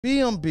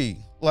BMB,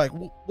 like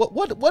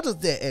what does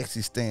that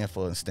actually stand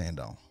for and stand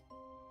on?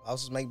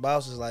 Bosses make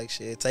bosses, like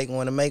shit. Take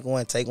one to make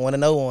one, take one to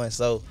know one.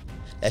 So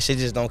that shit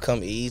just don't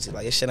come easy.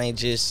 Like, this shit ain't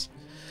just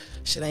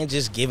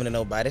giving to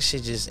nobody. That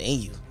shit just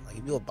in you. Like,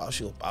 if you a boss,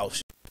 you a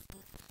boss.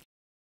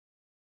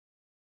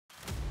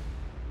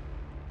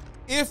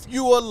 If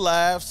you are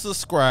live,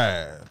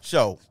 subscribe.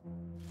 So,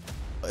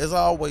 as I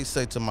always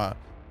say to my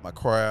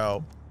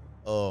crowd,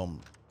 I'm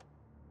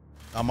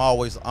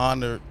always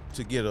honored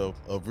to get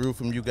a view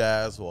from you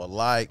guys or a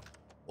like,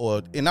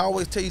 and I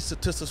always tell you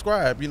to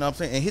subscribe, you know what I'm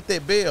saying, and hit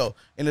that bell,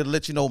 and it'll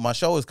let you know my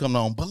show is coming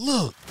on. But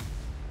look,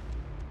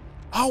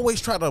 I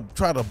always try to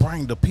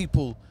bring the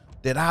people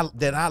that I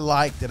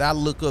like, that I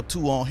look up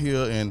to on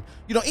here, and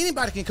you know,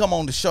 anybody can come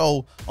on the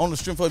show on the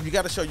stream. For you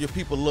got to show your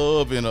people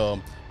love, and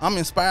I'm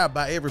inspired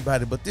by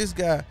everybody, but this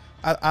guy,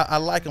 I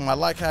like him. I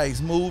like how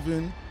he's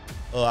moving.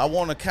 I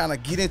want to kind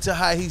of get into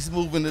how he's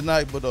moving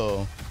tonight, but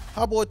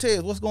Hotboii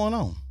Tez, what's going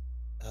on?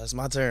 It's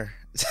my turn.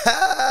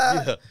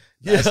 Yeah.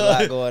 There's a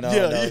lot going on,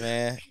 though,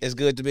 man. It's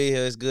good to be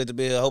here. It's good to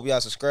be here. Hope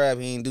y'all subscribe.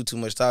 He ain't do too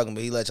much talking,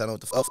 but he let y'all know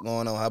what the fuck's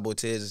going on. Hotboii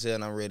Tez is here,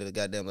 and I'm ready to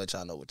goddamn let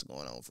y'all know what's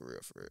going on for real,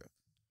 for real.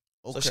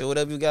 Okay. So shit,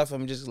 whatever you got for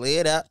me, just lay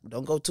it out.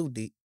 Don't go too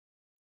deep.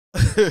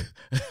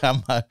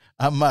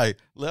 I might.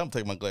 Let him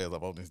take my glasses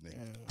off on this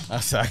nigga.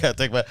 I said I gotta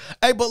take my.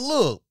 Hey, but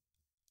look,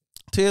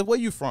 Ted, where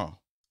you from?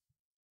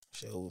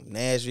 So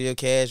Nashville,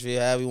 Cashville,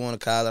 however you want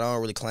to call it. I don't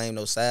really claim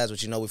no sides,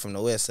 but you know we from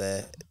the west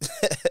side.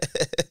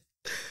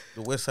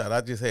 The west side.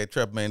 I just had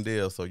Trap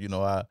Mandel, so you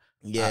know I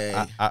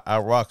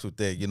rocks with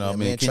that. You know what I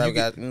mean? Man, Trap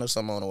got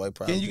something on the way.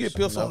 Probably. Can you get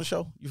Pills on the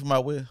show? You from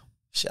out west?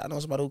 Shit, I know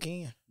somebody who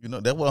can. You know,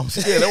 that's what I'm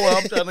saying. That's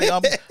what I'm trying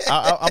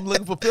to. I'm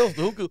looking for Pills.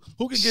 Who can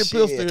get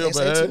Pills here, can't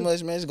man? Say too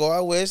much, man. Just go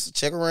out west,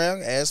 check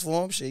around, ask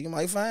for them. Shit, you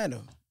might find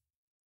them.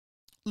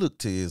 Look,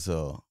 Tiz,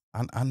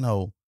 I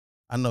know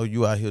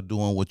you out here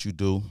doing what you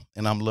do,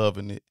 and I'm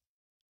loving it.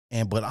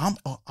 But I'm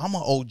an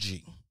OG,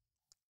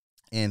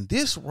 and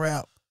this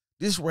rap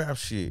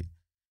shit,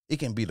 it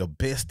can be the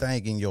best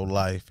thing in your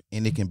life,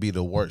 and it can be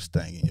the worst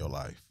thing in your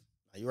life.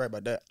 You right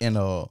about that. And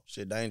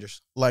shit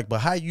dangerous. Like, but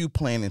how you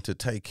planning to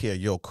take care of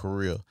your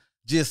career?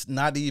 Just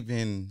not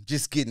even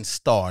just getting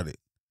started,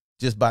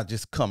 just by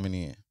just coming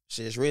in.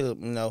 Shit, it's really,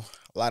 a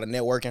lot of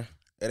networking.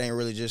 It ain't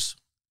really just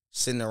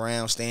sitting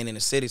around staying in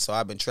the city. So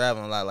I've been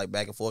traveling a lot, like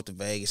back and forth to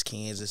Vegas,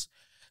 Kansas.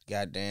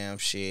 Goddamn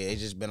shit.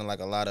 It's just been like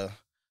a lot of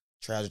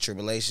trials and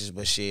tribulations,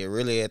 but shit,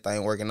 really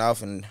everything working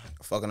off and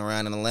fucking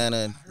around in Atlanta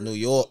and New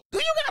York. Do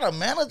you got a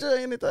manager or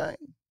anything?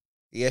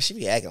 Yeah, she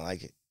be acting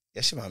like it.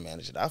 Yeah, she my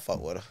manager. I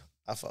fuck with her.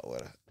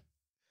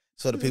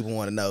 So the people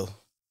want to know.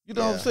 You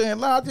know what I'm saying?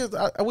 Nah,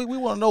 we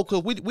want to know,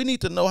 because we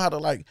need to know how to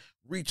like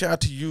reach out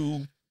to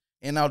you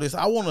and all this.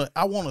 I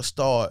wanna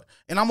start,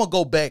 and I'm gonna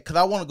go back, because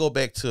I want to go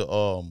back to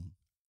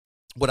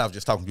what I was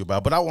just talking to you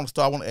about. But I want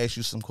to ask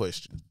you some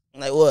questions.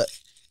 Like what?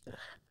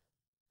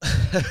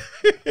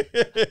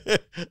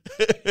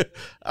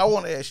 I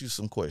want to ask you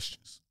some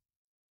questions.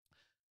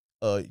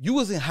 You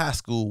was in high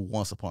school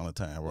once upon a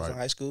time, right? I was in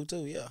high school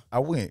too, yeah. I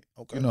went.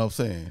 Okay. You know what I'm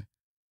saying?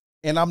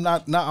 And I'm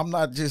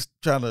not just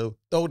trying to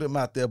throw them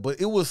out there, but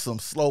it was some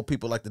slow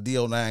people like the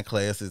D09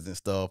 classes and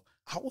stuff.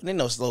 I wasn't in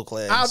no slow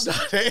class. I'm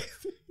not.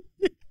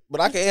 But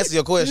I can answer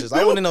your questions.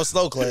 I wasn't in no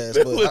slow class,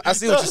 but I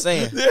see what you're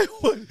saying.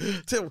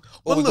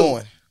 Where we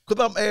going?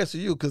 Because I'm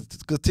asking you, because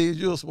Tiz,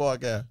 you're a smart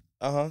guy.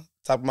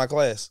 Top of my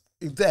class.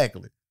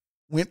 Exactly.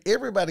 When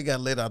everybody got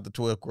let out the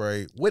 12th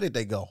grade, where did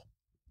they go?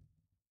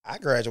 I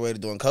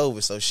graduated during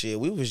COVID, so shit,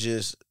 we was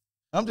just.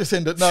 I'm just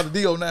saying that now the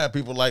D09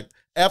 people, like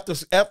after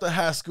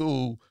high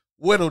school,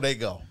 where do they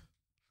go?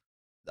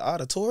 The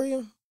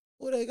auditorium?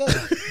 Where they go?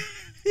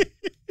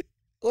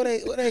 Where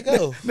they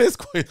go?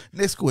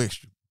 Next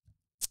question.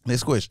 I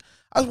just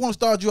want to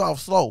start you off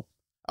slow.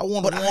 I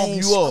want to warm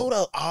you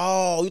up.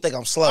 Oh, you think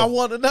I'm slow? I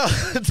want to know.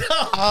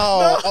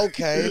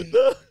 Okay.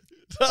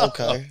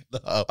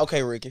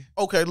 Okay, Ricky.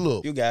 Okay,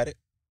 look. You got it.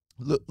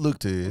 Look,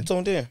 Ted. I'm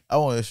tuned in. I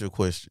want to ask you a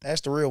question.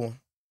 That's the real one.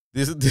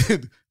 This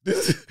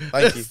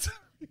Thank you.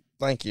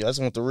 Thank you. I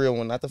just want the real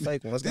one, not the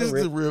fake one. This is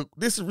the real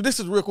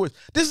question.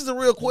 This is the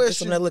real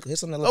question. Here's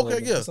something that look. Okay,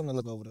 yeah. Here's something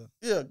to look over there.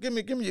 Yeah, give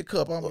me your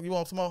cup. You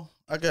want some more?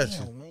 I got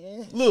you.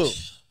 Man. Look.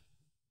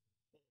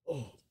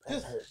 Oh,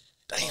 that hurt.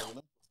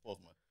 Damn.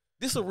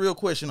 This is a real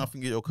question. I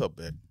can get your cup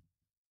back.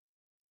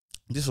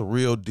 This is a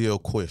real deal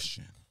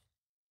question.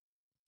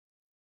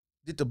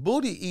 Did the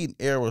booty eating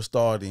era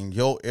start in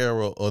your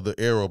era or the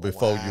era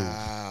before you?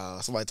 Wow,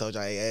 somebody told you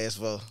I ain't asked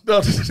for.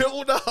 No,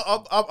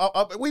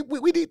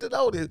 we need to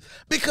know this,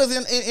 because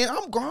in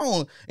I'm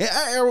grown. In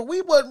our era,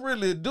 we wasn't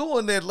really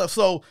doing that.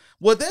 So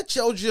was that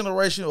your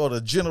generation or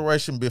the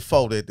generation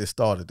before that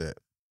started that?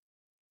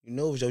 You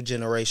know it was your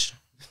generation.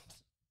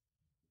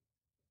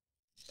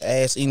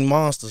 Ass eating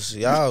monsters,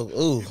 y'all.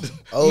 Ooh,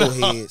 old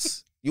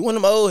heads. You one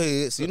of them old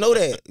heads. You know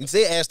that. You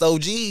said ass the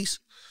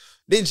OGs,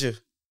 didn't you?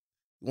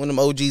 One of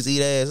them OGs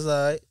eat ass. It's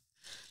all right.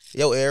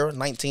 Your era,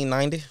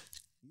 1990.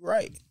 You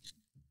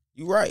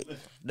right.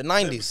 The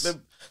 90s.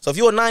 So if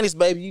you're a 90s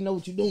baby, you know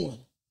what you're doing.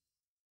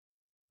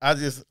 I'm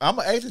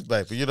an 80s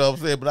baby, you know what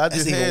I'm saying? But I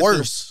just That's had even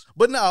worse.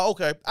 But no,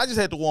 okay. I just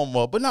had to warm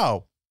up. But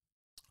no,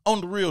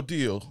 on the real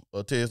deal,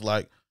 Tez,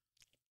 like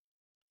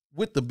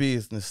with the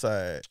business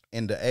side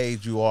and the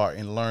age you are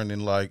and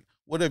learning, like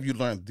what have you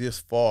learned this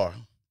far?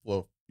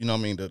 Well, you know what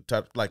I mean,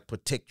 to like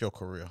protect your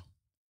career.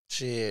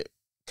 Shit,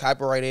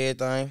 copyright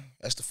everything.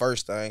 That's the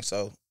first thing.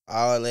 So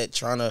all that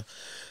trying to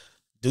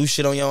do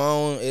shit on your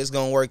own, it's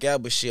gonna work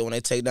out. But shit, when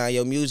they take down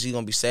your music, you're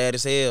gonna be sad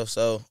as hell.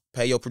 So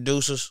pay your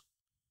producers.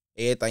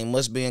 Everything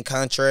must be in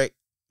contract.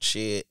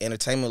 Shit,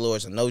 entertainment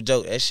lawyers are no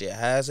joke. That shit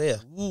high as hell.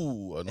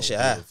 Ooh, that shit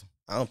high.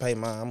 I don't pay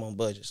mine. I'm on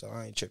budget, so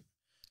I ain't tripping.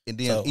 And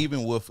then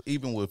even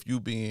with you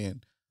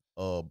being,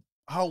 I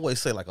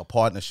always say like a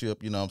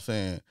partnership. You know what I'm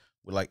saying,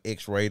 with like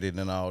X-Rated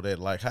and all that.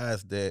 Like, how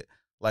is that?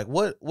 Like,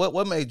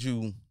 what made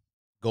you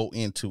go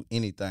into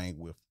anything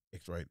with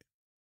X-Rated?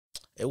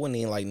 It wasn't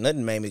even like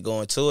nothing made me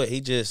go into it.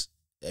 He just,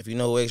 if you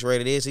know who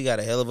X-Rated is, he got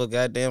a hell of a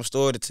goddamn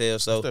story to tell.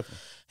 So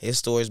his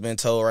story's been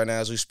told right now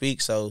as we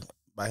speak. So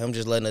by him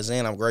just letting us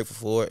in, I'm grateful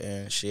for it.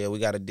 And shit, we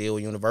got a deal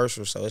with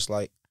Universal. So it's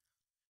like,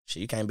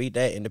 shit, you can't beat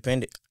that,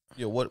 independent.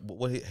 Yeah, what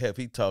have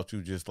he taught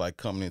you just like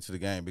coming into the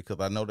game? Because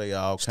I know they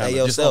all kind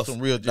of just on some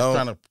real, just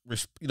trying to,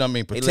 you know what I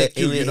mean, protect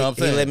you. You know what I'm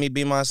saying? He let me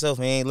be myself.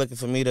 He ain't looking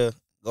for me to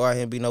go out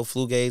here and be no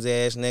flugaze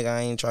ass nigga.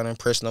 I ain't trying to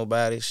impress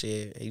nobody.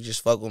 Shit, he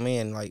just fuck with me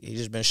and like he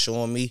just been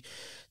showing me,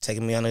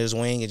 taking me under his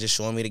wing and just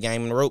showing me the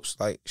game and the ropes.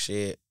 Like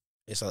shit,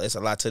 it's a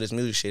lot to this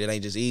music shit. It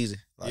ain't just easy.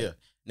 Like, yeah.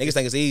 Niggas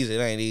think it's easy. It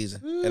ain't easy.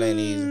 It ain't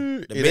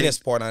easy. The business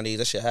part ain't easy.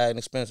 That shit high and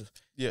expensive.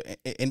 Yeah,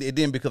 and it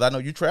didn't, because I know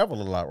you travel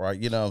a lot, right?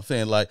 You know what I'm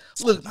saying? Like,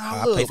 look,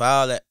 I pay for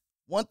all that.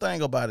 One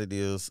thing about it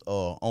is,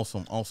 on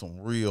some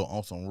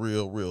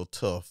real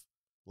tough.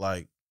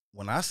 Like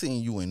when I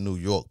seen you in New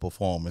York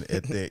performing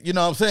at that, you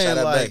know what I'm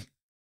saying? Like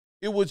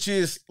it was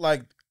just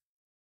like,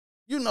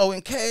 you know,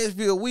 in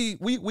Cashville,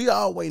 we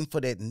all waiting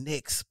for that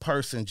next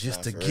person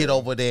just to get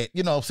over that,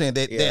 you know what I'm saying,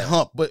 that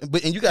hump. But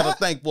and you gotta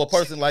think, for a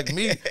person like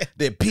me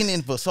that been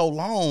in for so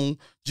long,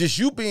 just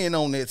you being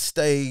on that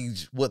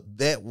stage, what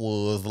that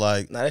was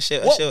like. Nah, that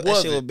shit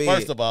was big.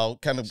 First of all,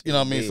 kind of, you know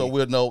what I mean, so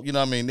we'll know, you know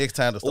what I mean, next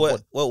time to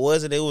start. What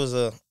was it? It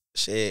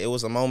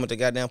was a moment to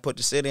goddamn put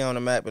the city on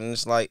the map, and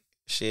it's like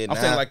shit. I'm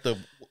saying like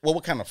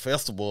what kind of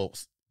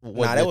festivals you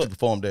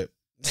performed at?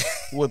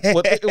 It was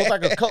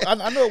like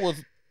I know it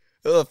was.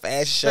 It was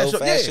a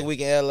fashion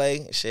week in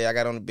LA. Shit, I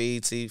got on the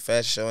BET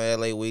fashion show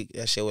in LA week.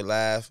 That shit was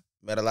live.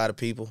 Met a lot of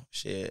people.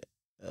 Shit.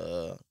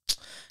 That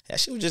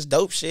shit was just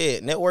dope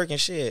shit. Networking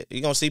shit.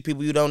 You gonna see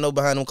people you don't know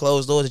behind them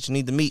closed doors that you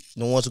need to meet.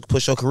 The ones who can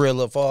push your career a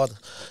little farther.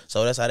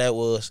 So that's how that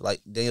was.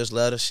 Like Daniel's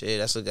letter, shit.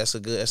 That's a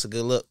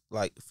good look.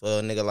 Like for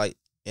a nigga like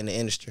in the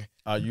industry.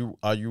 Are you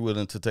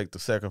willing to take the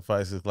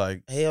sacrifices?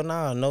 Like hell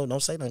nah, no,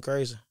 don't say nothing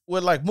crazy.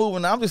 Well, like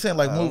moving, I'm just saying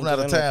like moving out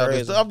of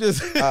town. So I'm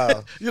just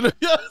you know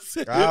what I'm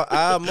saying?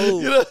 I'll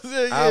move. You know what I'm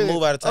saying? I'll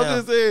move out of town. I'm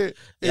just saying.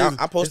 Yeah, I'm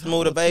supposed to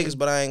move to Vegas,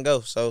 but I ain't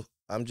go. So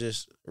I'm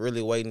just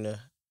really waiting to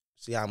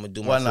see how I'm gonna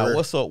do my career.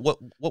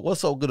 What's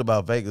so good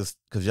about Vegas?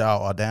 Because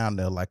y'all are down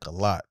there like a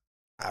lot.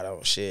 I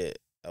don't shit.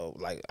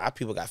 Like our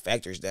people got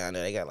factories down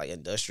there. They got like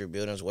industrial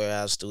buildings,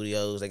 warehouse,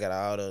 studios. They got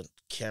all the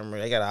camera.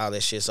 They got all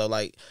that shit. So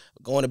like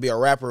going to be a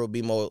rapper would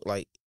be more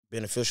like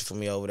beneficial for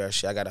me over there.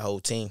 Shit, I got a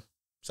whole team,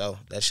 so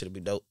that should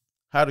be dope.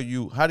 How do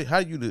you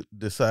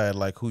decide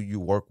like who you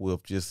work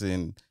with just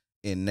in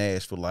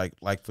Nashville?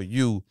 Like for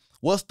you,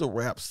 what's the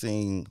rap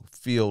scene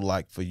feel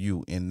like for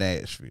you in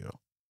Nashville?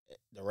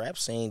 The rap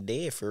scene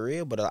dead for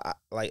real, but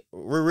like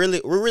we're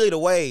really the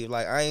wave.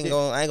 Like I ain't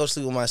gonna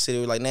sleep with my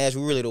city. Like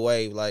Nashville, we're really the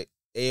wave. Like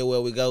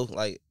everywhere we go,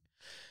 like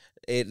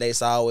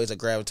it's always a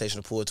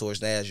gravitational pull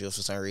towards Nashville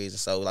for some reason.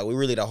 So like we're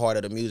really the heart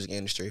of the music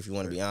industry, if you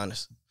want to be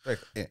honest.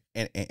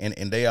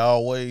 And they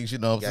always, you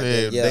know what I'm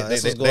saying?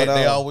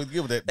 They always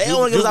give that. They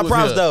don't give us our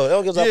props though. They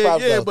don't give us our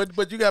props though.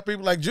 But you got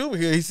people like Juba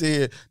here. He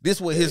said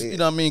this was his, you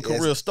know what I mean,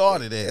 career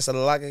started at. It's a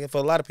lot for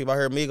a lot of people. I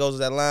heard Migos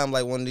was at Lime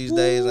like one of these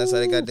days, and that's how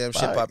they goddamn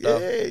shit popped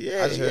off.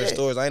 I just heard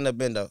stories. I ain't never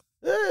been though.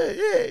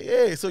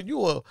 Yeah. So you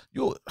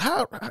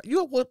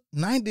what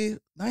 90,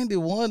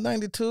 91,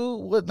 92,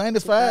 what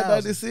 95,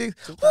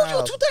 96? Who's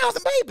your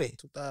 2000 baby?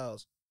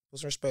 2000.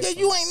 What's respect? Yeah,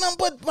 you ain't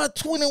nothing but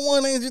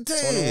 21 ain't your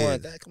 10.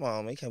 21. Come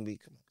on, man. Can't be.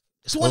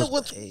 20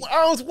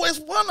 I was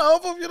one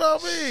of them, you know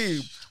what I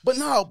mean?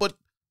 But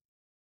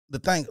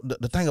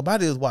the thing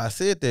about it is why I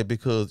said that,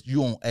 because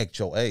you don't act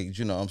your age,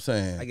 you know what I'm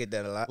saying? I get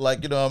that a lot.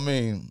 Like, you know what I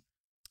mean?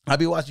 I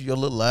be watching your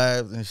little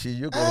lives and shit.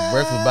 You go to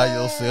breakfast by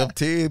yourself.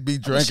 Ted be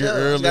drinking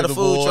early in the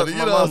morning.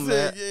 You know what I'm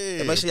saying?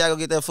 Yeah. Make sure y'all go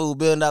get that food.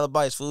 $1 billion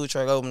bites. Food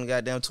truck open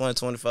goddamn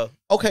 2024.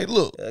 Okay,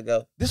 look. There you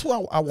go. This is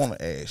what I want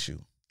to ask you,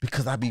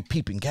 because I be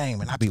peeping game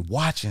and I be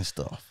watching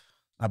stuff.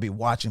 I be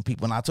watching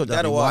people, and I told you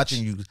I be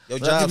watching you. Your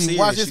job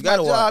serious. You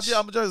gotta watch.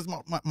 Yeah,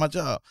 my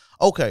job.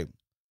 Okay,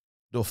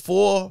 the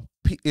 4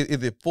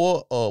 is it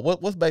 4?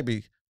 What's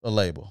baby a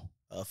label?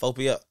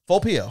 4PF.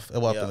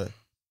 4PF.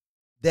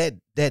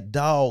 That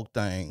dog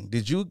thing.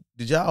 Did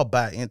y'all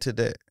buy into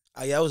that?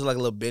 Yeah, it was like a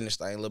little business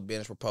thing, a little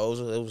business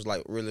proposal. It was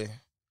like really,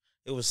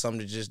 it was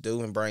something to just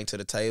do and bring to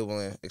the table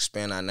and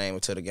expand our name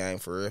into the game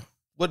for real.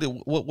 What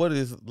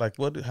is like?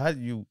 How do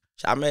you?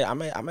 I made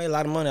a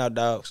lot of money out of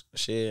dogs.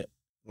 Shit,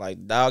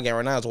 like dog game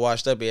right now is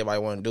washed up.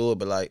 Everybody want to do it,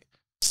 but like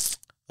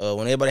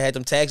when everybody had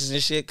them taxes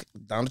and shit,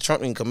 Donald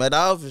Trump didn't come at the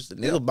office. The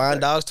nigga buying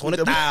dogs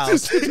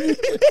 $20,000.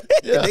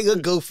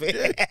 Nigga goofy.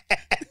 Yeah.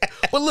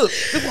 But look,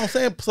 that's what I'm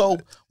saying. So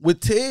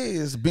with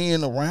Tez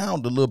being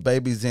around the little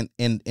babies in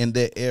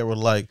that era,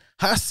 like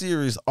how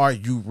serious are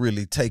you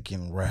really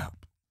taking rap?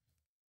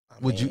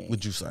 Would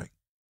you say?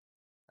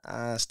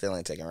 I still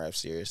ain't taking rap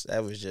serious.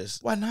 That was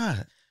just why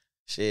not?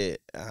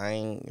 Shit, I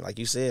ain't like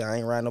you said. I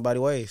ain't riding nobody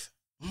wave.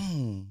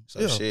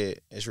 So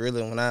shit, it's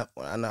really when I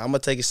know I'm gonna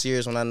take it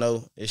serious when I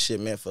know this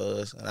shit meant for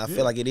us, and I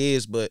feel like it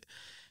is, but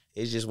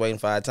it's just waiting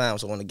for our time.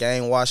 So when the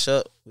game wash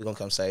up, we gonna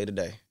come save the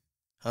day,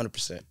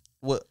 100%.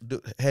 What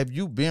have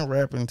you been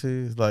rapping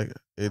to? Like,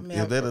 is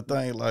that a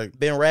thing? Like,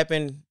 been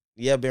rapping,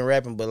 yeah, been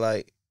rapping, but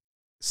like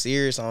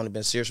serious. I only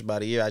been serious for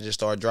about a year. I just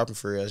started dropping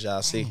for real, as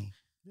y'all see.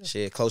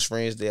 Shit, close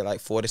friends did like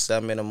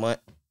 47 in a month,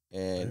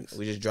 and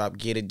we just dropped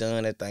Get It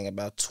Done. That thing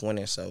about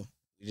 20. So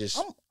we just.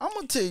 I'm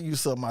gonna tell you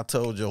something I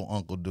told your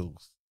Uncle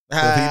Deuce.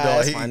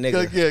 That's my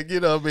nigga. Yeah, you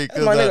know what I mean.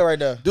 That's my nigga right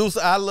there. Deuce,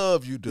 I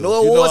love you, Deuce.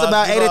 No, it was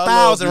about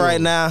 80,000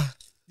 right now.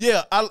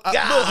 Yeah, look,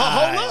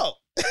 hold up,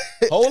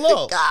 hold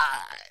up. God.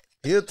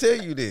 He'll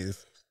tell you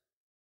this.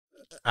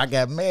 I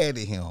got mad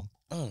at him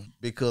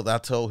because I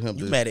told him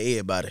you mad at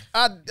everybody.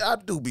 I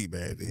do be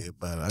mad at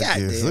everybody. I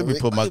guess. Let me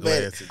put my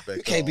glasses back on.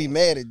 You can't be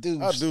mad at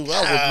dudes. I was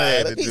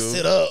mad at dudes.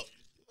 Sit up.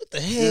 What the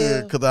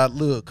hell?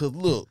 Yeah, cause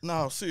look,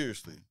 no,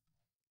 seriously.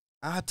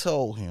 I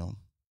told him,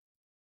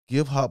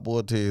 give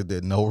Hotboii Tez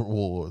that no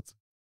rewards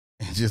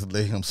and just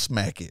let him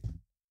smack it.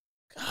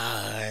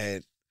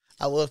 God.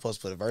 I was supposed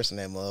to put a verse in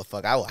that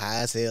motherfucker. I was high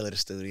as hell at the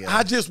studio.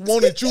 I just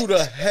wanted you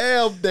to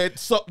have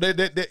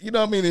that you know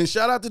what I mean? And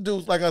shout out to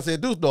Deuce. Like I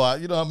said, Deuce, no,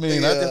 you know what I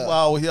mean?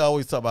 Yeah. He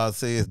always talk about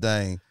say his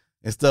name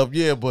and stuff.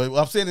 Yeah, but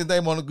I'm saying his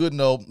name on a good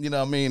note, you know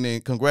what I mean?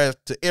 And congrats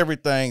to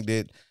everything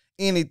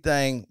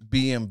anything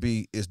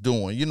BMB is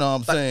doing. You know what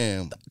I'm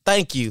saying?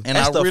 Thank you. And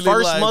that's the really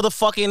first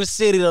motherfucker in the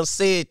city that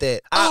said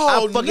that.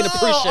 I fucking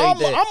appreciate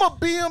that. I'm a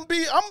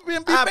BMB. I'm a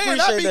BMB fan.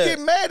 I be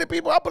getting mad at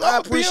people. I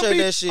appreciate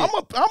that shit.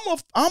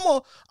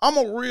 I'm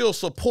a real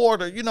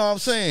supporter. You know what I'm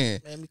saying?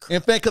 In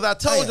fact, because I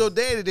told your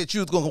daddy that you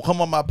was gonna come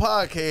on my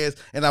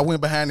podcast, and I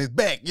went behind his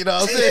back. You know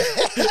what I'm saying?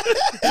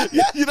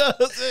 You know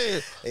what I'm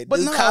saying? But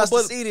no,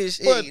 but see this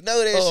shit. You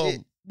know that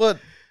shit. But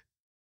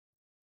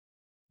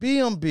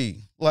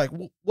BMB, like,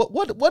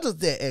 what does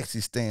that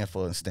actually stand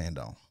for and stand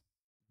on?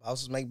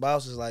 Bosses make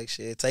bosses, like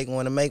shit. Take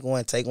one to make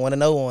one, take one to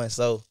know one.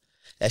 So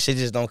that shit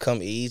just don't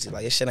come easy.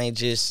 Like that shit ain't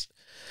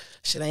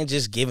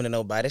just giving to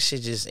nobody. That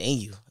shit just in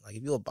you. Like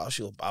if you a boss,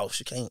 you a boss.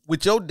 You can't.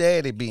 With your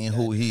daddy being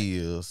who he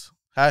is,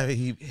 how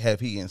have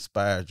he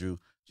inspired you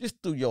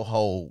just through your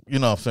whole, you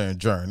know what I'm saying,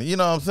 journey? You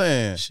know what I'm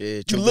saying?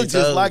 Shit, you look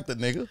just like the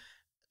nigga. Man,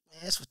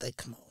 that's what they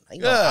come on. You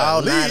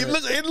know,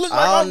 it look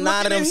like all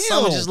 9 of them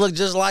summers just look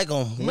just like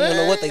them. You don't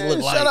know what they look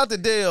like. Shout out to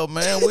Dale,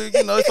 man.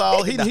 You know, it's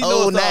all he knows.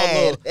 All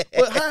love.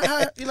 But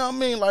how, you know what I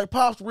mean? Like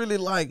Pops really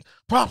like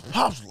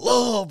Pops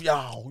love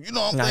y'all. You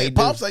know what I'm saying?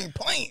 Pops ain't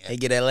playing. He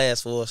get that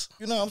last for us.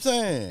 You know what I'm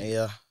saying?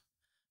 Yeah.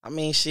 I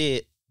mean,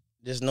 shit.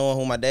 Just knowing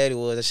who my daddy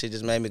was, that shit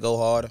just made me go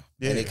harder.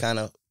 Yeah. And it kind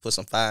of put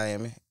some fire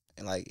in me.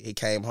 And like he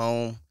came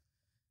home,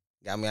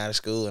 got me out of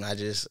school, and I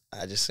just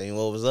seen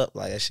what was up.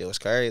 Like that shit was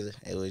crazy.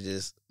 It was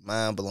just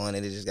mind blowing,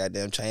 and it just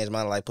goddamn changed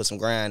my life, put some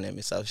grind in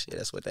me. So shit,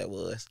 that's what that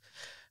was.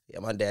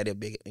 Yeah, my daddy a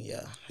big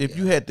If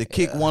you had to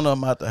kick one of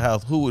them out the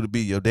house, who would it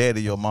be? Your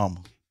daddy, your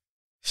mama?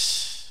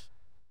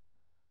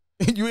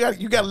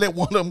 you gotta let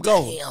one of them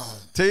go. Damn.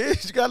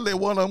 Tez, you gotta let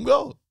one of them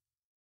go.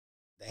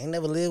 They ain't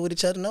never lived with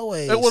each other no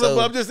way.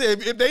 I'm just saying,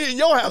 if they in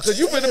your house, because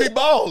you finna be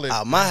balling.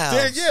 Out my house.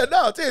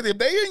 Tez, if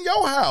they in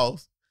your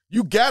house,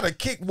 you gotta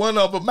kick one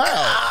of them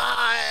out.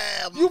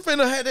 You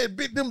finna have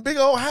them big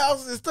old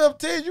houses and stuff,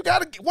 Tez. You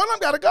gotta one of them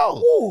gotta go.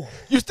 Ooh.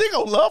 You still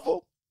gonna love them.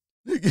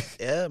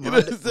 Yeah,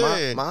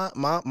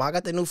 my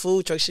got that new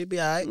food truck. She be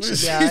all right.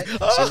 She be all right.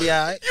 She be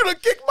all right. You done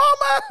kick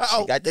mama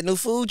out. She got that new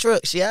food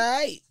truck. She all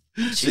right.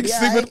 She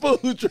sleep in the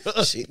food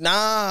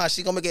truck.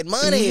 She gonna get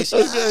money. She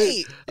all right.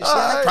 She all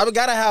right. Probably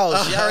got a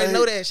house. She already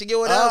know that. She get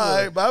whatever. All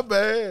right, my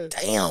bad.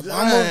 Damn,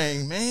 mama.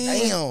 Dang,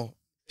 man. Damn.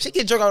 She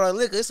get drunk on her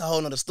liquor. It's a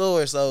whole nother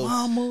story. So,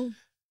 mama.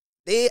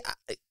 I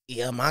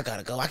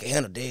gotta go. I can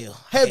handle deal.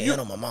 Have you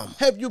handle my mama?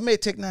 Have you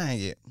met N9ne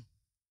yet?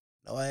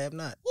 No, I have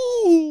not.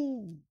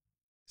 Ooh.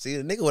 See,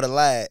 the nigga would have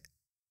lied.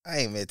 I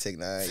ain't met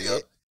N9ne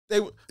yet. They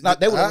would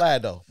have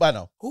lied though. But I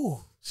know. Ooh.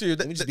 See,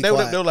 they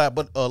would have lied.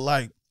 But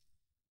like,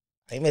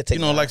 I ain't met N9ne. You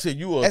know, like I said,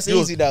 that's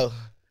easy though.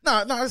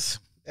 No, that's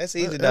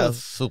easy though.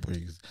 That's super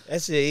easy.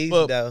 That shit easy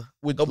though.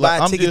 Go buy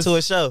a ticket to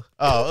a show.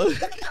 Oh.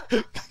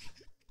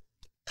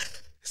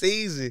 It's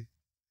easy.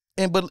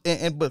 But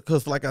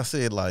because like I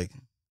said, like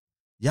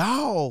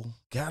y'all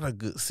got a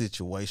good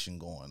situation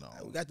going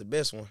on. We got the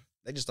best one.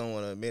 They just don't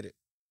want to admit it.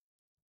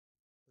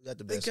 We got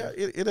the best one.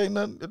 It ain't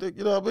nothing.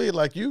 You know what I mean?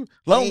 Like you,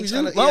 long as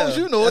you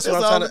know it, that's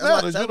all that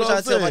matters. I'm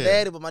trying to tell my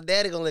daddy, but my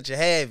daddy gonna let you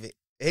have it.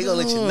 He gonna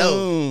let you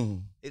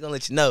know. He gonna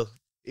let you know.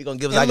 He gonna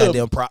give us And our look,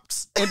 goddamn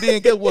props. And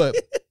then guess what?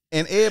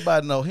 And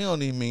everybody know he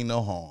don't even mean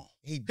no harm.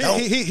 He don't.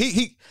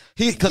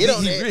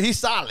 He's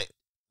solid.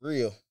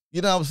 Real.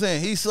 You know what I'm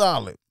saying? He's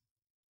solid.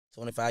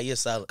 25 years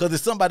solid. Because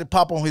if somebody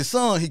pop on his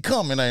son, he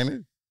coming, ain't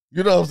it?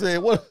 You know what I'm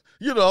saying? What,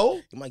 you know?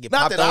 You might get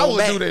Not popped that I on would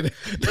back. do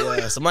that.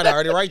 Yeah, somebody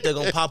already right there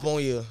gonna pop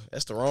on you.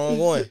 That's the wrong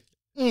one.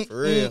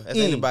 For real. That's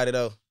anybody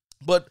though.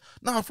 But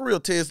nah, for real,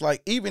 Tez,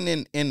 like even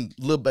in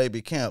Lil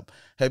Baby camp,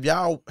 have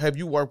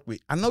you worked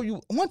with, I know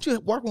you, once you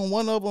work on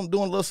one of them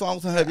doing little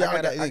songs, and have y'all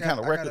got any kind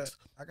of records?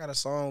 I got a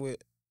song with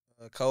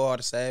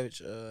Cold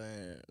Savage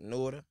and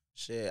N9ne.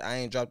 Shit, I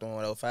ain't dropped on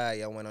 105.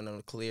 Y'all went on them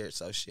to clear it.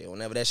 So shit,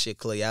 whenever that shit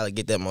clear, y'all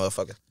get that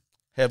motherfucker.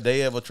 Have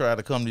they ever tried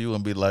to come to you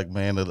and be like,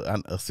 man,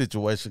 a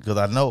situation? Because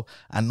I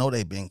know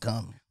they been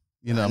coming.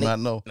 You know, I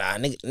know. Nah,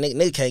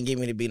 nigga can't get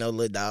me to be no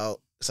little dog.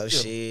 So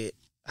shit,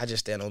 I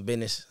just stand on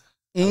business.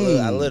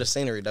 I love the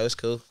scenery though. It's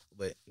cool,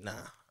 but nah,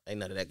 ain't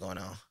none of that going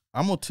on.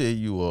 I'm gonna tell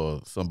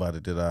you somebody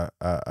that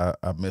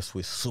I mess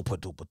with super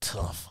duper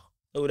tough.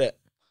 Who that?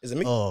 Is it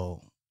me?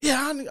 Oh.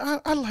 Yeah,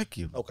 I like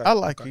you. Okay. I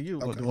like you.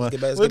 Okay. Let's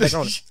get back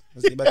on it.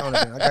 Let's get back on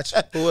it. I got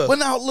you. Who else? But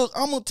now, look,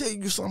 I'm going to tell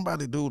you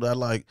somebody, dude, I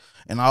like,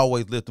 and I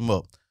always lift them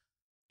up.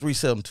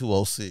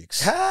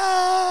 37206.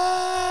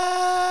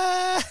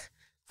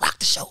 Rock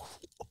the show.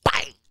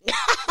 Bang.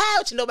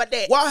 What you know about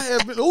that? Why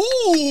have been,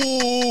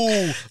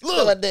 ooh.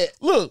 Look, about that?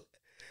 Look.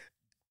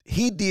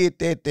 He did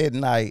that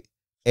night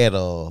at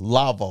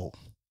Lavo.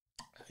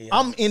 Yeah.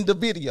 I'm in the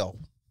video.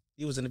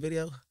 You was in the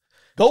video?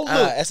 Go look.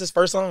 That's his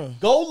first song.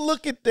 Go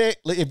look at that.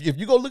 If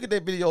you go look at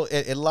that video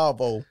at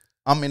Lavo,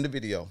 I'm in the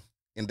video.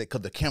 And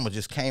because the camera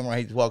just came around,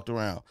 he just walked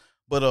around.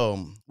 But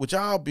with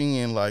y'all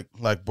being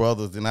like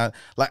brothers, and I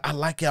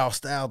like y'all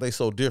style, they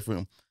so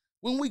different.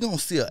 When we gonna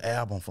see an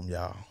album from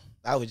y'all?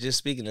 I was just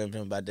speaking to him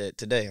about that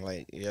today.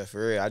 Like, yeah,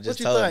 for real. I just what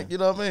you told think? him. You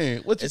know what I mean?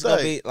 What you it's think?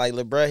 gonna be like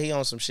LeBron, he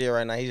on some shit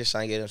right now. He just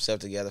trying to get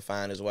himself together,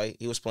 find his way.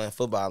 He was playing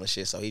football and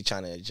shit, so he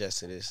trying to adjust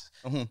to this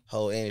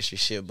whole industry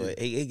shit. But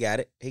he got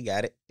it. He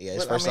got it. Yeah,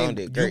 his first song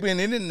did great. You been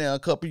in it now a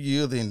couple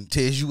years, and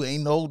Tez, you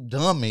ain't no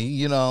dummy.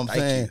 You know what I'm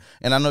saying? You.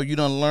 And I know you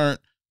done learned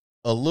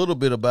a little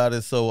bit about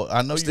it, so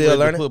I know you still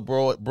learning. To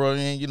put bro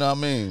in. You know what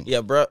I mean?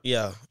 Yeah, bro.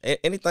 Yeah.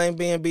 Anything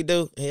BMB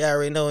do, he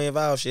already know he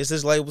involved. Shit, it's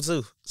his label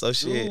too. So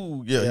shit.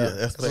 Ooh, yeah.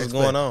 That's what's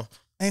going on.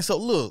 And so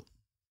look,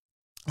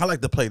 I like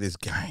to play this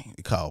game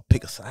called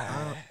Pick a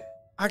Side.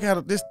 I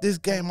got this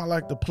game. I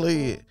like to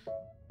play it,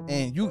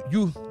 and you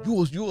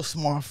a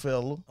smart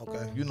fella.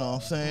 Okay. You know what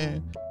I'm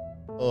saying?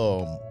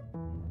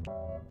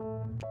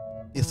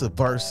 It's a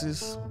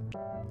versus.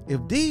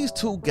 If these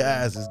two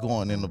guys is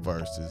going in the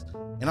verses,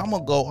 and I'm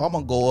gonna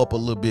go up a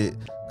little bit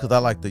because I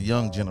like the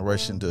young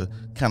generation to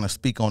kind of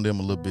speak on them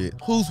a little bit.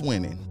 Who's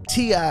winning,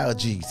 T.I. or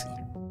Jeezy?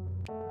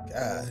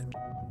 God,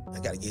 I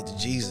gotta get to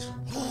Jesus.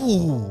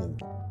 Ooh.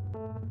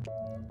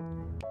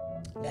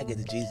 I gotta get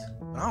to Jesus.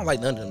 I don't like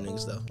none of them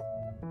niggas though.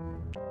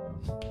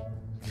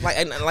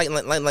 Like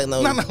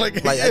no.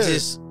 I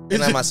just it's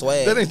not my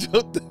swag. That ain't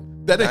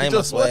my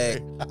just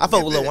swag. I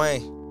fuck with Lil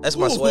Wayne. That's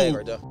my swag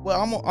right there. Well,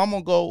 I'm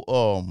gonna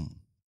go.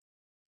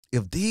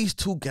 If these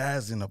two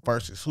guys in the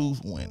verses, who's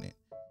winning?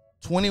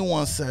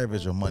 21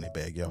 Savage or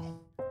Moneybag,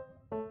 yo?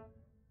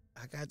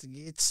 I got to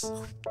get.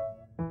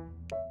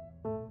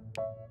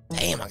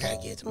 Damn, I gotta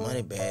get the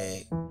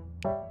Moneybag.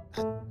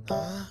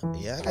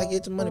 Yeah, I gotta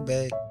get the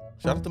Moneybag.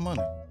 Shout out to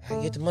Money. I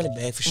gotta get the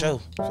Moneybag for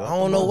sure. I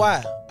don't know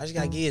why. I just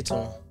gotta give it to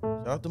him.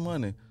 Shout out to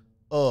Money.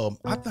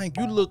 I think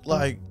you look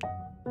like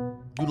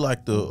you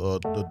like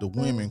the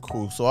women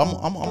crew. So I'm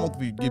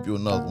gonna give you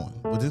another one,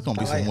 but this gonna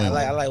be some women.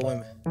 I like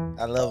women.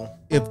 I love them.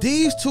 If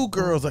these two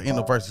girls are in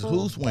the verses,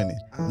 who's winning?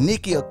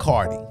 Nicki or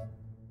Cardi?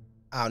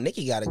 Oh,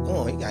 Nicki got it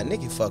going. He got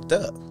Nicki fucked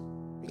up.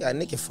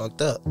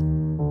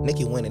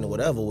 Nicki winning or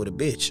whatever with a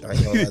bitch. I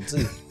ain't gonna lie to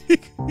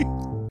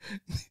you.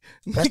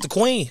 That's the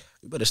queen.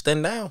 You better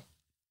stand down.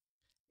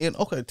 And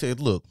okay, Ted,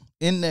 look,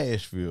 in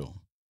Nashville,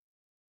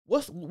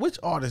 which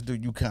artist do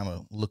you kind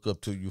of look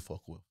up to, you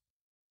fuck with?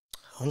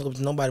 I don't look up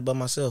to nobody but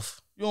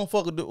myself. You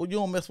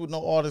don't mess with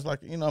no artists,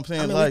 like, you know what I'm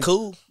saying? I mean, like, we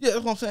cool. Yeah,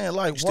 that's what I'm saying.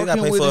 Like, still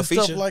gotta working pay with for a and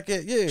stuff feature. like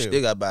that. Yeah.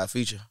 Still gotta buy a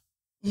feature.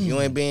 You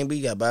ain't BMB,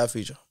 you gotta buy a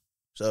feature.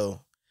 So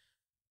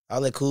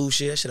all that cool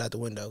shit, that shit out the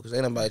window. Because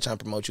ain't nobody trying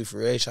to promote you for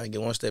real. They trying to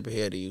get one step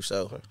ahead of you.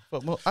 So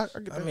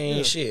I mean,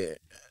 yeah.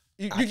 shit.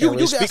 You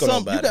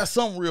got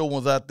some real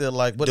ones out there,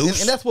 like, but and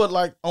that's what,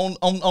 like,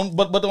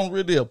 but on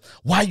real deal,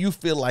 why you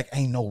feel like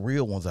ain't no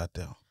real ones out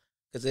there?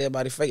 Because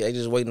everybody fake. They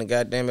just waiting to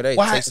goddamn it.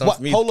 Take something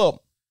from you. Hold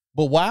up.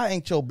 But why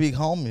ain't your big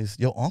homies,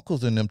 your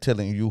uncles and them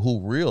telling you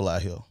who real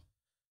out here?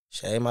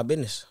 Shit ain't my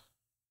business.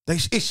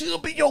 It should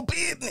be your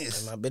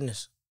business. Ain't my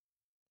business.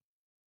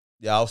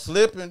 Y'all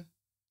slipping.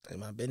 Ain't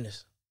my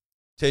business.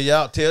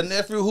 Tell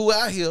nephew who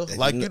out here.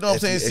 Like, you know what I'm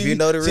saying? If you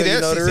know the real,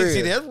 you know the real.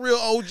 See, that's real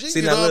OG. See,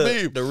 you know what I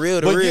mean? The real.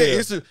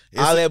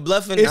 Yeah, all that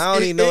bluffing, I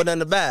don't even know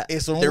nothing about.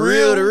 It's a the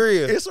real.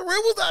 It's a real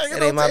one.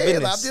 That ain't my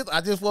business. I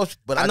just want,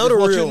 but I know the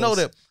real. You know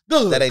that.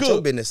 Good. That ain't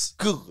your business.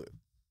 Good.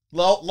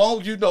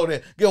 Long as you know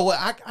that. Yo,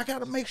 well, I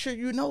gotta make sure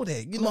you know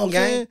that. You know what I'm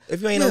saying?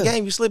 If you ain't no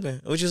game, you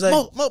slipping. What you say?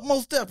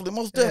 Most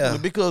definitely.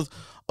 Because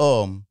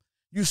I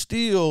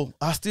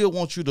still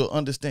want you to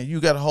understand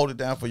you gotta hold it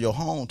down for your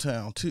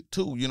hometown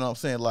too. You know what I'm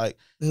saying? Like,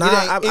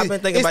 I've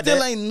been thinking about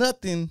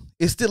that.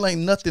 It still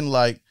ain't nothing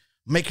like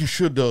making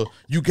sure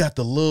you got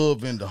the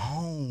love in the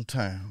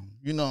hometown.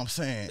 You know what I'm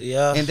saying?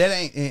 Yeah. And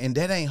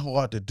that ain't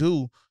hard to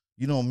do.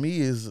 You know,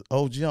 me as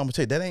OG, I'm gonna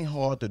tell you, that ain't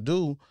hard to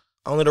do.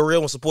 Only the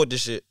real ones support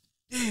this shit.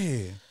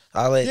 Yeah.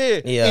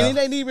 Yeah. And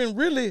it ain't even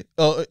really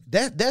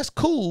that's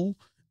cool.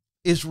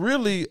 It's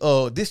really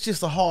this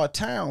just a hard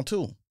town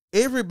too.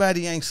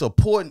 Everybody ain't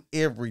supporting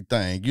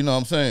everything. You know what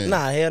I'm saying?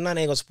 Nah, hell, they ain't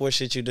gonna support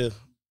shit you do.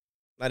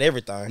 Not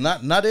everything.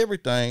 Not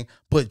everything,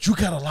 but you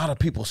got a lot of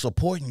people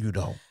supporting you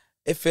though.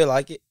 It feel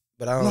like it,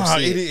 but I don't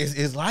see it.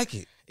 It's like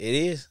it. It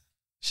is.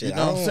 Shit, you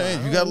know what I'm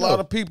saying? You got a lot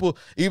of people.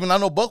 Even I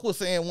know Buck was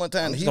saying one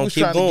time he was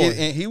trying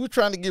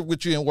to get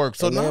with you in work.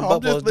 So now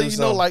I'm just letting you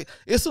know, like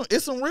it's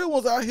some real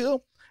ones out here,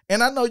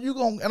 and I know you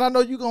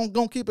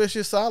gonna keep that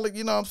shit solid.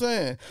 You know what I'm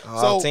saying?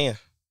 So 10.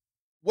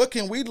 What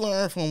can we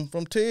learn from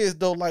Tez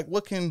though? Like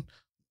what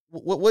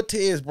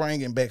Tez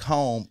bringing back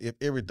home if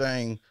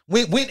everything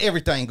when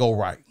everything go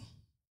right?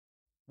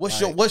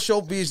 What's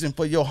your vision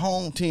for your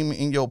home team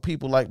and your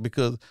people like?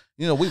 Because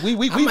you know we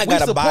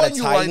gotta buy the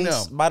Titans, right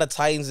now. Buy the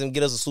Titans and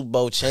get us a Super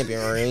Bowl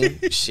champion ring.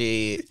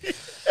 Shit,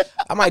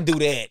 I might do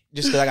that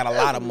just because I got a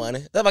lot of money.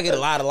 If I get a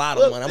lot of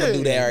money, I'm gonna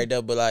do that right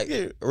there. But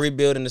like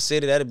rebuilding the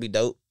city, that'd be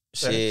dope.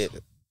 Shit,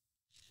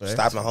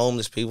 stopping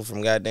homeless people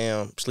from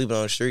goddamn sleeping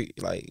on the street.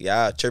 Like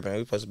y'all tripping. We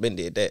supposed to been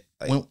did that.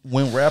 Like,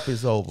 when rap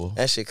is over,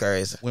 that shit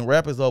crazy. When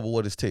rap is over,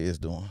 what is Tez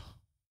doing?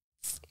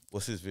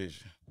 What's his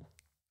vision?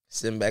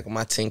 Sitting back with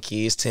my 10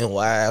 kids, 10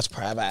 wives,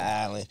 private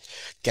island.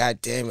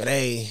 God damn it,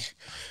 hey.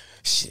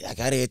 Shit, I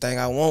got everything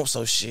I want,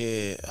 so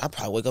shit, I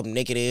probably wake up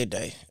naked every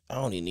day. I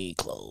don't even need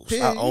clothes.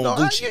 Yeah, I own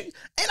Gucci. And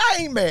I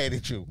ain't mad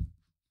at you.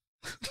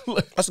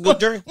 That's a good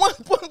dream. One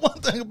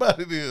thing about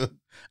it is,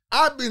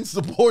 I've been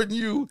supporting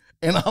you,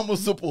 and I'm going to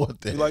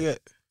support that. You like that?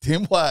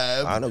 10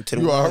 wives. I know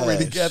 10 you wives.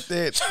 already got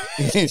that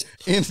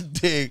in the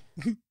deck.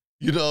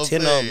 You know what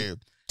I'm saying?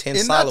 10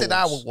 and solid not that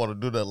I ones. would want to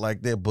do that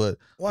like that, but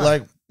Why?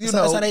 like, you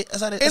know.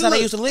 That's how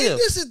they used to live.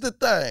 This is the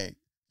thing.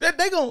 Ted,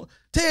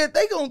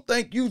 they gonna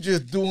think you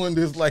just doing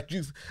this like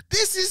you.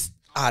 This is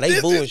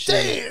bullshit.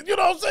 Ted, you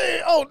know what I'm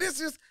saying? Oh,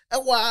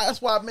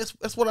 that's why I miss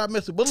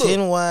it. But look,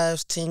 10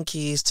 wives, 10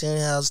 kids,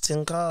 10 houses,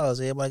 10 cars.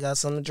 Everybody got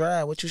something to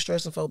drive. What you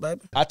stressing for,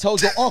 baby? I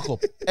told your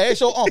uncle.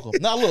 Ask your uncle.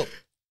 Now look,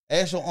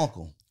 ask your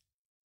uncle.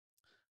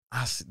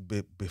 I said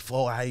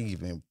before I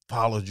even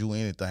followed you or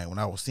anything, when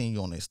I was seeing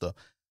you on that stuff,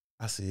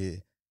 I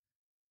said,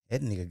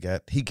 that nigga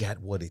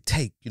got what it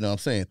take. You know what I'm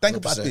saying? Think 100%.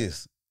 About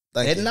this.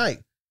 At night,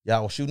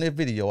 y'all was shooting that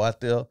video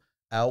out there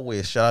out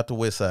west. Shout out to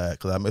West Side,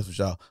 because I mess with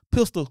y'all.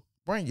 Pistol,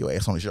 bring your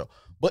ass on the show.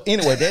 But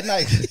anyway, that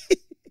night,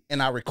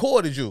 and I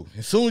recorded you.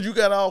 As soon as you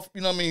got off, you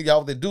know what I mean,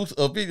 y'all did do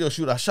a video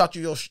shoot, I shot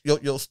you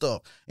your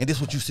stuff. And this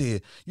is what you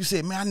said. You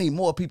said, man, I need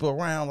more people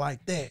around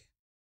like that.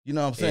 You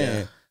know what I'm saying?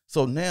 Yeah.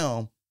 So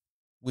now,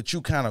 with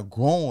you kind of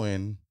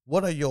growing,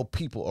 what are your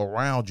people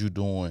around you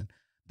doing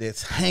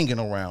that's hanging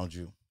around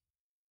you?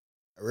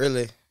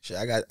 Really? Shit,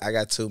 I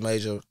got two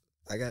major.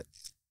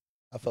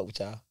 I fuck with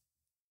y'all.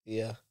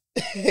 Yeah.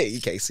 You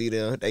can't see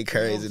them. They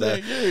crazy though.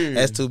 Yeah.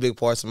 That's two big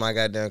parts of my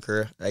goddamn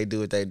career. They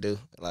do what they do.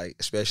 Like,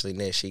 especially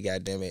Ness, she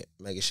goddamn it,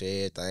 making sure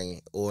everything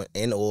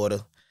in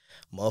order.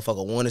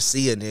 Motherfucker want to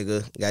see a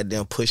nigga,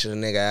 goddamn pushing a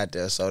nigga out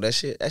there. So that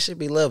shit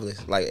be lovely.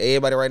 Like,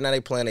 everybody right now,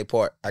 they playing their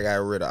part. I got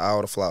rid of all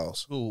the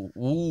flaws.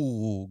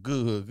 Ooh,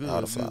 good.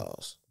 All the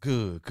flaws.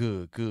 Good.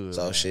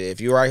 So man. Shit,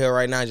 if you right here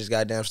right now, just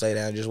goddamn stay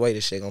down. Just wait.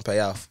 This shit gonna pay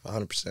off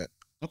 100%.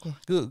 Okay,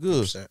 good.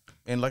 100%.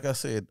 And like I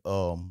said,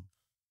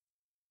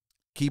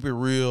 keep it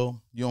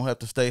real. You don't have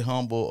to stay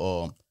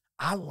humble.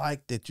 I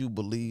like that you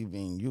believe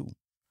in you.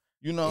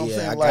 You know what I'm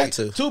saying? I like, got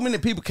to. Too many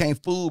people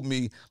can't fool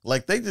me.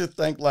 Like, they just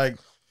think like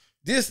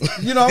this.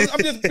 You know,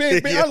 I'm just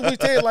being honest with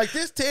Ted. Like,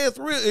 this Ted's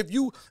real.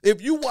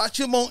 If you watch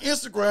him on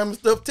Instagram and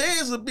stuff,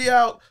 Ted's will be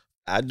out.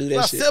 I do that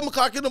about shit. 7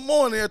 o'clock in the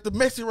morning at the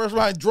Mexican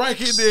restaurant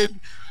drinking, and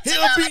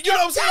he'll be, you know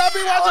what I'm saying? I'll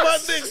be watching my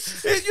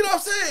niggas. You know what I'm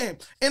saying?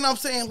 And I'm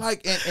saying,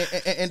 like,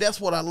 and that's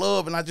what I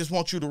love, and I just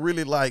want you to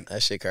really, like,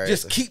 that shit crazy.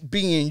 Just keep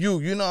being you,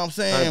 you know what I'm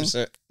saying?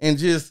 100%. And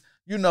just,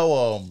 you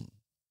know,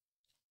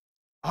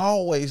 I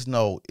always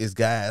know it's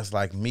guys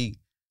like me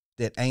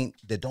that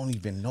don't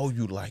even know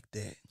you like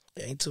that.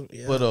 Ain't too,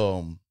 yeah.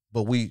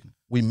 But we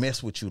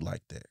mess with you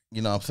like that.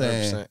 You know what I'm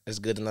saying? 100%. It's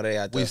good to know they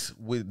out there.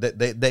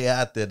 They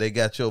out there. They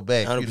got your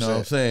back. 100%. You know what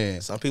I'm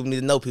saying? Some people need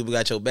to know people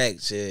got your back.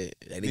 Shit,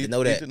 they need to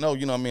know that. Need to know,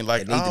 you know what I mean?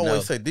 Like, I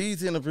always say,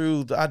 these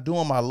interviews, I do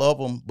them, I love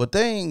them, but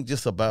they ain't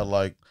just about,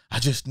 like, I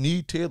just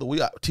need Ted.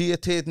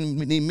 Ted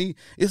need me.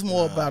 It's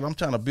more about I'm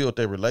trying to build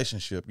that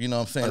relationship. You know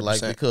what I'm saying? 100%.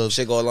 Like, because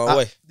shit go a long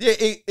way. Yeah,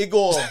 it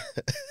go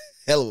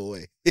hell of a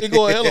way. It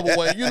go a hell of a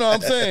way. You know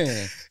what I'm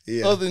saying?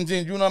 Yeah. Other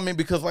than, you know what I mean?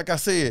 Because like I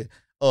said,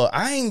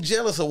 I ain't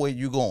jealous of where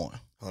you going.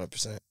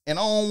 100%. And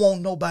I don't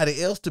want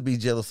nobody else to be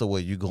jealous of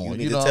where you going.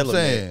 You know what I'm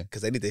saying?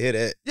 Because they need to hear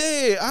that.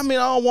 Yeah, I mean,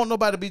 I don't want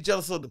nobody to be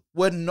jealous of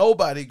where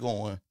nobody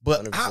going.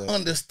 But 100%. I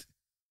understand.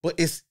 But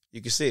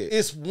You can see it.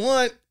 it's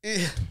one.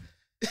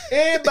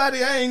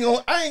 Everybody, I ain't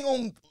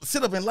gonna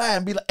sit up and lie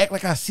and act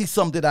like I see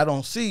something that I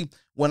don't see.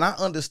 When I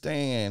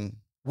understand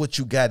what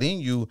you got in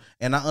you,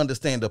 and I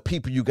understand the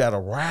people you got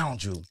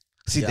around you.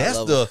 See, that's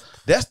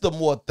the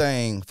more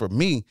thing for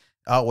me.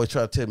 I always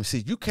try to tell me,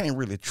 see, you can't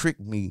really trick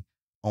me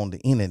on the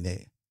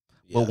internet.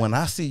 But when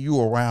I see you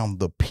around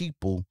the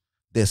people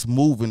that's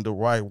moving the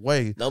right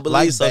way. Don't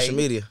believe social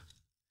media.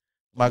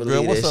 My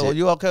girl, what's up? Shit.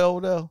 You okay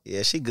over there?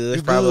 Yeah, she good.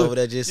 She probably over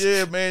there just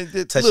man.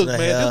 touching Look, her man,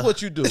 hair. this is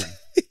what you do.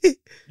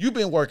 You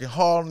been working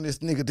hard on this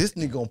nigga. This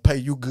nigga gonna pay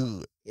you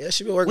good. Yeah,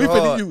 she been working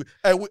hard.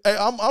 I'm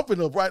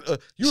finna write. I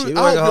hope you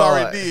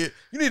already did.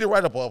 You need to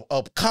write up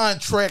a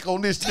contract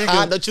on this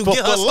nigga. Don't you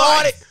get her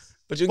started?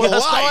 But you get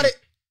her started.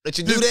 That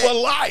you do that for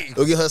life.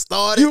 You'll get her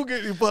started. You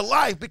get it for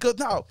life because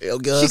now she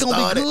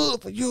gonna be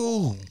good for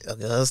you. You'll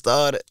get her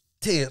started.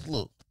 Ted,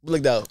 look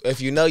though. If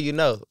you know, you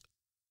know.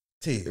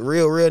 Ted,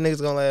 real niggas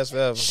gonna last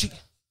forever.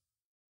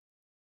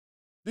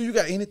 Do you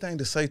got anything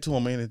to say to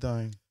him?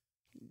 Anything?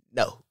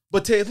 No.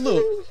 But Ted,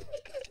 look,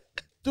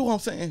 do what I'm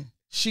saying.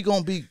 She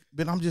gonna be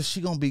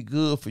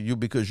good for you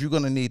because you're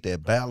gonna need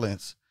that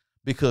balance.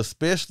 Because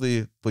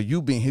especially for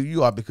you being here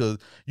you are, because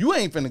you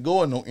ain't finna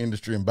go in no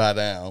industry and buy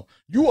down.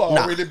 You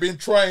already been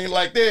trained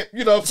like that,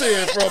 you know what I'm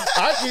saying?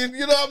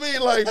 You know what I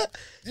mean? Like,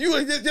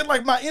 you just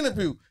like my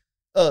interview.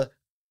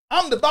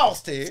 I'm the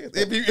boss, Ted.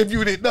 If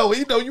you didn't know,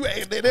 you know you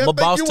ain't that. I'm a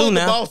boss too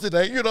now. The boss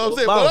today, you know what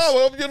I'm saying?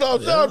 But you know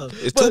what I'm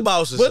saying? It's two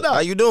bosses. But how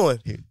you doing?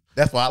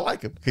 That's why I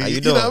like him. How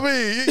you doing? You know what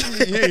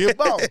I mean? You're a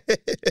boss.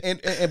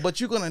 But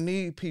you're gonna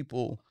need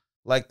people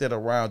like that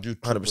around you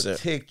to 100%.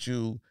 protect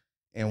you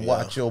and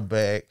watch your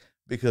back.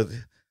 Because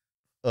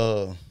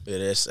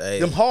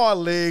them hard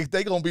legs,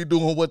 they gonna be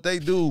doing what they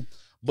do,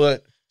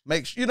 but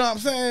make sure, you know what I'm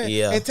saying?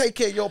 Yeah. And take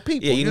care of your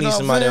people. Yeah, you know need what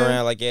somebody I'm saying?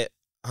 around like that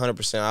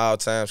 100% all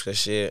times, because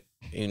shit,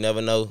 you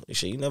never know.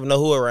 You never know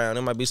who around.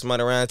 There might be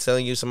somebody around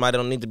telling you somebody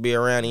don't need to be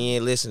around and you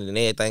ain't listening and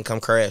everything come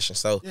crashing.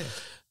 So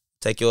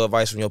take your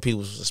advice from your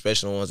people,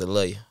 especially the ones that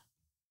love you.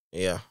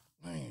 Yeah.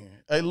 Man.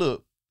 Hey,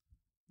 look,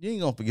 you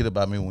ain't gonna forget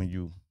about me when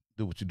you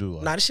do what you do.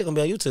 Right? Nah, this shit gonna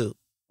be on YouTube.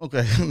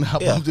 Okay, I'm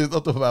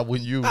talking about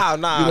when you. Oh,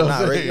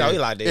 nah, Rick. No, you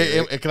like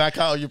that. And can I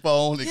call your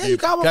phone? Yeah, you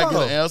call my phone.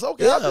 Get an answer?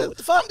 Okay, yeah,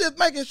 I'm just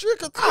making sure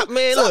because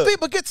man, some look,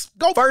 people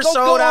go first go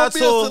sold out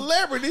be to a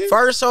celebrity.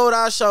 First sold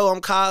out show, I'm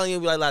calling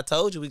you. Be like I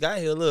told you, we got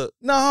here. Look,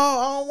 no,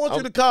 I don't want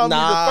you to call me.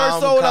 The first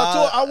sold out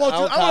tour. I want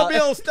to be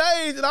on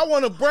stage and I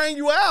want to bring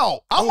you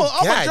out. I'm a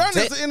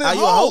journalist in the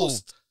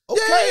host.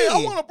 Okay,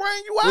 I want to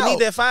bring you out. We need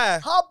that fire.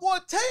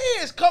 Hotboii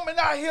Tez coming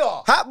out here.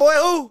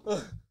 Hotboii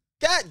who?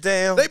 God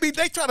damn. They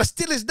try to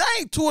steal his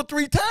name 2 or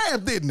 3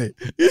 times, didn't it?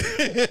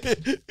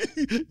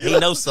 He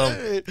knows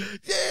something.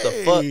 Yeah.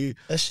 The fuck?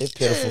 That shit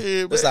pitiful.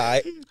 Yeah, it's all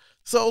right.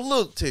 So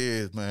look,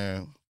 Tez,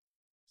 man.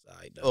 It's all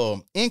right,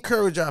 though.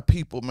 Encourage our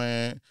people,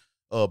 man.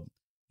 All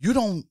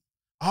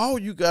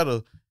you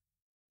gotta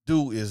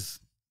do is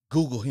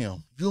Google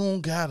him. You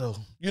don't gotta,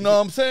 you know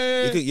what I'm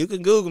saying? You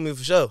can Google me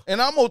for sure. And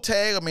I'm gonna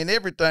tag him and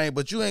everything,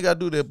 but you ain't gotta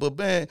do that. But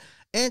man,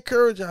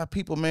 encourage our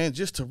people, man,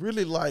 just to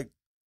really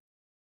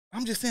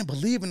I'm just saying,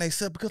 believe in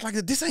themselves because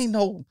this ain't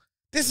no.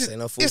 It's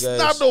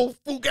not no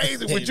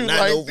fugazi with you.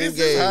 Like this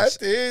is how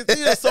it is.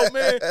 Yeah, so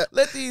man,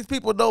 let these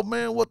people know,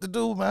 man, what to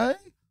do, man.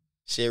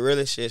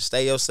 Shit,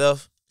 stay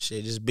yourself.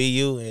 Shit, just be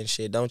you and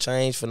shit. Don't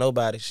change for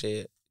nobody.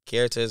 Shit,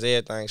 character is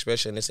everything,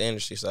 especially in this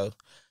industry. So,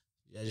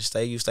 yeah, just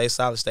stay you, stay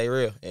solid, stay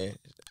real, and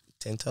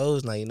 10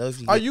 toes. Now you know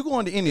if you. Are you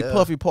going to any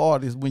Puffy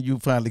parties when you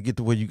finally get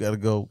to where you gotta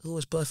go? Who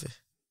is Puffy?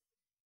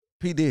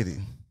 P. Diddy.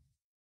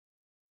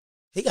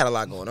 He got a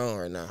lot going on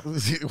right now.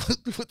 It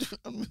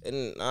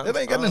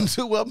ain't got nothing to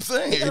do with what I'm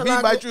saying. If he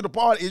invites you to the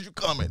party, is you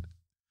coming?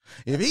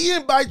 If he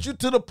invites you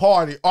to the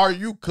party, are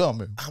you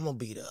coming? I'm going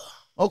to be there.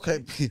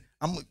 Okay.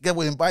 I'm going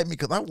to invite me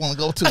because I want to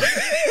go too.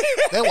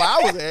 That's why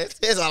I was asking.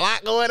 There's a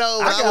lot going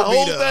on. I got a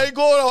whole thing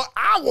going on.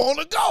 I want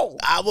to go.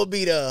 I will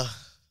be there.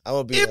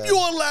 If you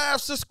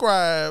alive,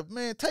 subscribe,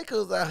 man. Take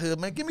us out here,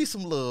 man. Give me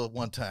some love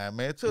one time,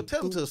 man. Tell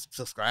them to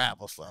subscribe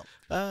or something.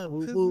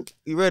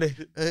 You ready?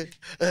 You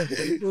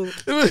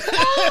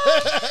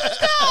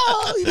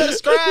better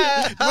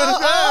subscribe.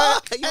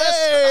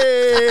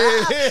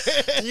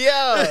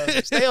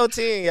 Yeah, stay on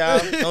 10, y'all.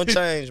 Don't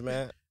change,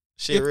 man.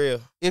 Shit real.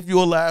 If you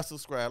alive,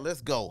 subscribe.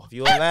 Let's go. If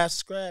you alive,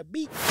 subscribe.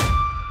 Beat.